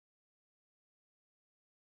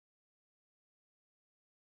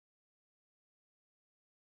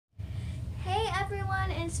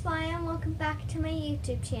everyone, it's Spy and welcome back to my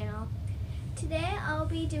YouTube channel. Today I'll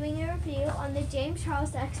be doing a review on the James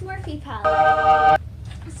Charles X Morphe palette.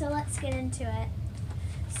 So let's get into it.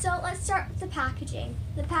 So let's start with the packaging.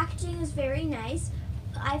 The packaging is very nice.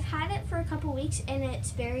 I've had it for a couple weeks and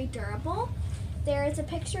it's very durable. There is a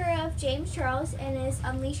picture of James Charles and his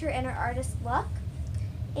Unleash Your Inner Artist look.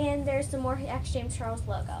 And there's the Morphe X James Charles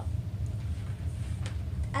logo.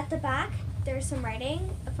 At the back, there's some writing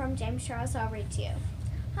from James Charles I'll read to you.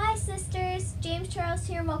 Hi sisters, James Charles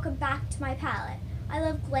here, welcome back to my palette. I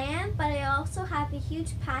love glam, but I also have a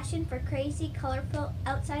huge passion for crazy, colorful,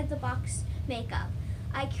 outside-the-box makeup.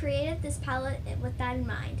 I created this palette with that in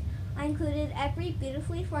mind. I included every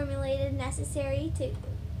beautifully formulated necessary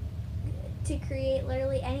to create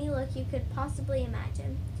literally any look you could possibly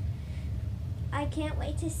imagine. I can't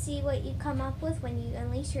wait to see what you come up with when you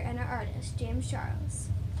unleash your inner artist, James Charles.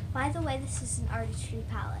 By the way, this is an artistry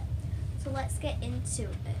palette. So let's get into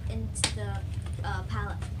the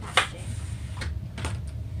palette packaging.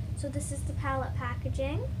 So this is the palette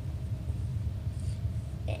packaging.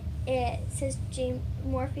 It says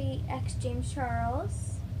Morphe X James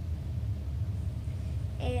Charles.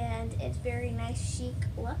 And it's very nice, chic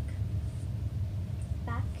look.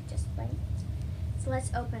 Back, just plain. So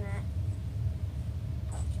let's open it.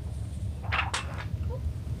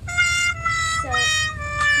 So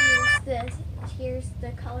here's the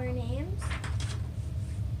color names,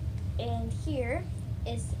 and here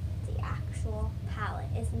is the actual palette.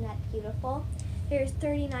 Isn't that beautiful? There's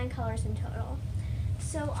 39 colors in total.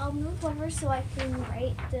 So I'll move over so I can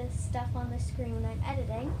write the stuff on the screen when I'm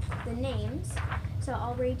editing, the names. So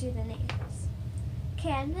I'll read you the names.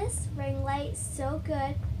 Canvas, Ring Light, So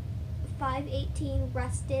Good, 518,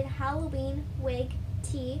 Rusted, Halloween, Wig,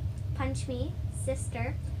 Tea, Punch Me,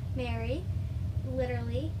 Sister, Mary,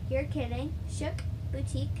 Literally, You're Kidding, Shook,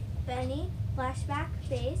 Boutique, Benny, Flashback,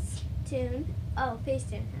 Face, Tune, Face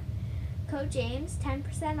Tune, Code James,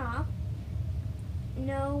 10% off,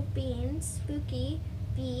 No Beans, Spooky,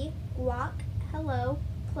 B, Walk, Hello,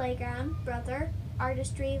 Playground, Brother,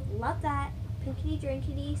 Artistry, Love That, Pinkity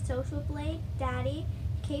Drinkity, Social Blade, Daddy,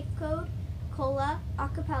 Cape Code, Cola,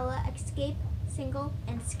 Acapella, Escape, Single,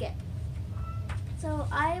 and Skip. So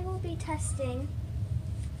I will be testing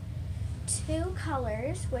two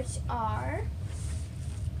colors, which are,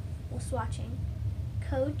 swatching,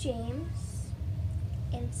 Code James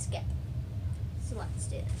and Skip. So let's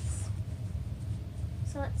do this.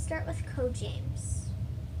 So let's start with Code James.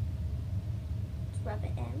 Let's rub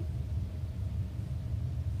it in.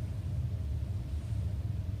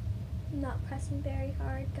 I'm not pressing very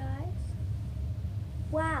hard, guys.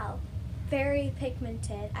 Wow, very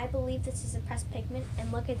pigmented. I believe this is a pressed pigment,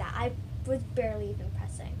 and look at that. I was barely even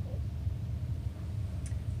pressing.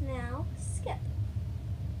 Now, Skip.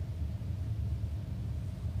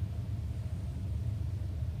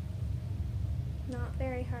 Not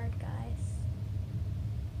very hard, guys.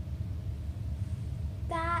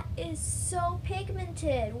 That is so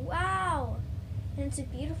pigmented. Wow. And it's a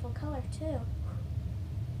beautiful color, too.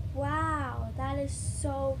 Wow, that is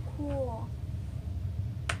so cool.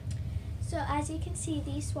 So, as you can see,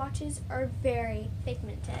 these swatches are very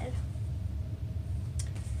pigmented.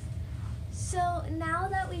 So now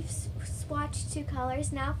that we've swatched two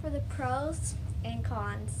colors, now for the pros and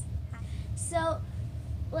cons. So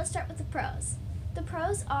let's start with the pros. The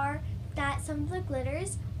pros are that some of the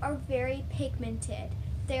glitters are very pigmented.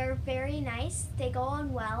 They're very nice, they go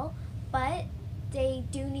on well, but they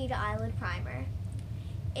do need an eyelid primer.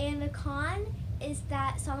 And the con is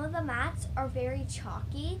that some of the mattes are very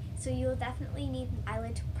chalky, so you'll definitely need an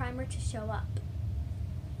eyelid primer to show up.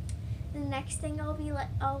 The next thing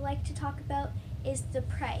I'll like to talk about is the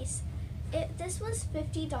price. This was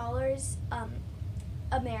 $50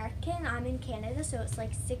 American. I'm in Canada, so it's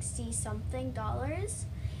like 60-something dollars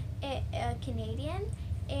Canadian.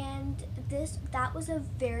 And that was a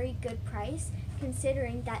very good price,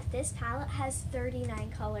 considering that this palette has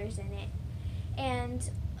 39 colors in it. And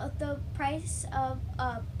the price of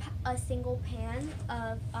a single pan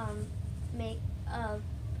of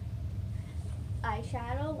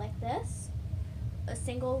eyeshadow like this, a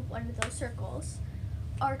single one of those circles,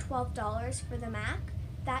 are $12 for the MAC.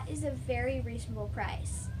 That is a very reasonable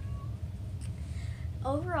price.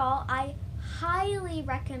 Overall, I highly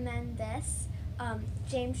recommend this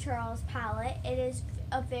James Charles palette. It is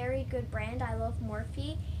a very good brand. I love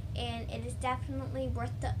Morphe, and it is definitely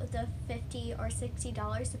worth the $50 or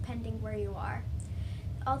 $60 depending where you are.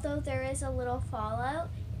 Although there is a little fallout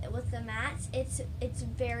with the mattes, it's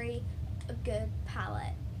very a good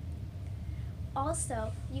palette.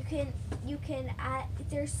 Also, you can add,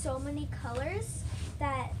 there's so many colors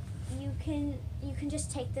that you can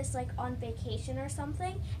just take this like on vacation or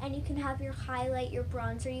something, and you can have your highlight, your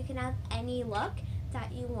bronzer, you can have any look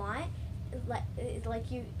that you want, like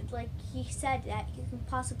he said that you can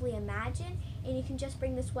possibly imagine, and you can just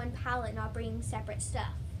bring this one palette, not bringing separate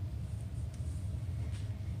stuff.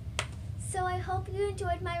 So I hope you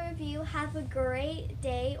enjoyed my review. Have a great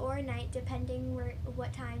day or night, depending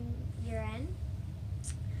what time you're in.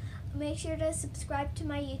 Make sure to subscribe to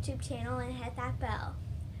my YouTube channel and hit that bell.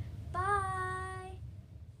 Bye!